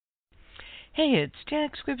Hey, it's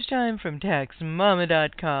TaxQuips time from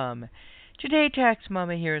TaxMama.com. Today,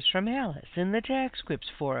 TaxMama hears from Alice in the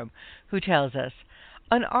TaxQuips Forum, who tells us,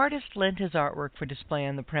 an artist lent his artwork for display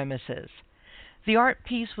on the premises. The art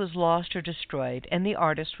piece was lost or destroyed, and the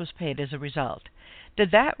artist was paid as a result.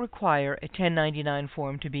 Did that require a 1099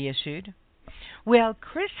 form to be issued? Well,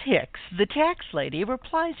 Kris Hix, the tax lady,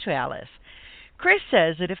 replies to Alice. Kris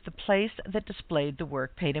says that if the place that displayed the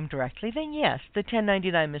work paid him directly, then yes, the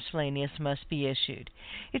 1099 miscellaneous must be issued.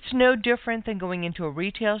 It's no different than going into a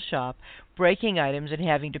retail shop, breaking items, and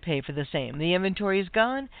having to pay for the same. The inventory is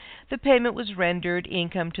gone. The payment was rendered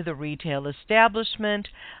income to the retail establishment.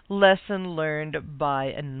 Lesson learned by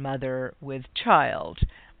a mother with child.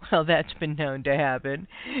 Well, that's been known to happen.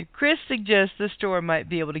 Kris suggests the store might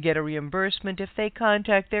be able to get a reimbursement if they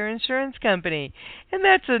contact their insurance company, and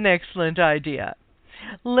that's an excellent idea.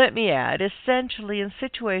 Let me add, essentially, in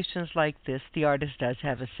situations like this, the artist does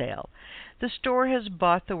have a sale. The store has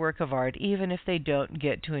bought the work of art even if they don't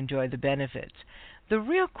get to enjoy the benefits. The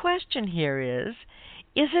real question here is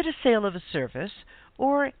it a sale of a service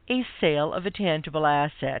or a sale of a tangible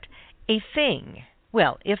asset, a thing?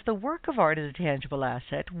 Well, if the work of art is a tangible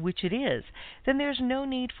asset, which it is, then there's no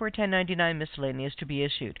need for a 1099 miscellaneous to be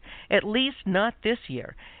issued, at least not this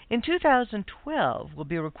year. In 2012, we'll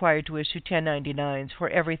be required to issue 1099s for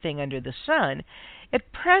everything under the sun.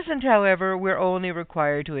 At present, however, we're only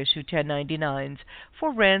required to issue 1099s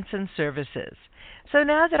for rents and services. So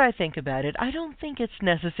now that I think about it, I don't think it's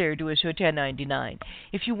necessary to issue a 1099.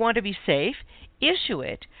 If you want to be safe, issue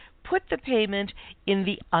it. Put the payment in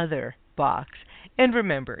the other box. And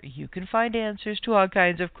remember, you can find answers to all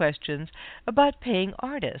kinds of questions about paying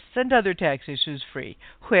artists and other tax issues free.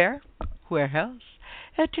 Where? Where else?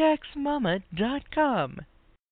 At TaxMama.com.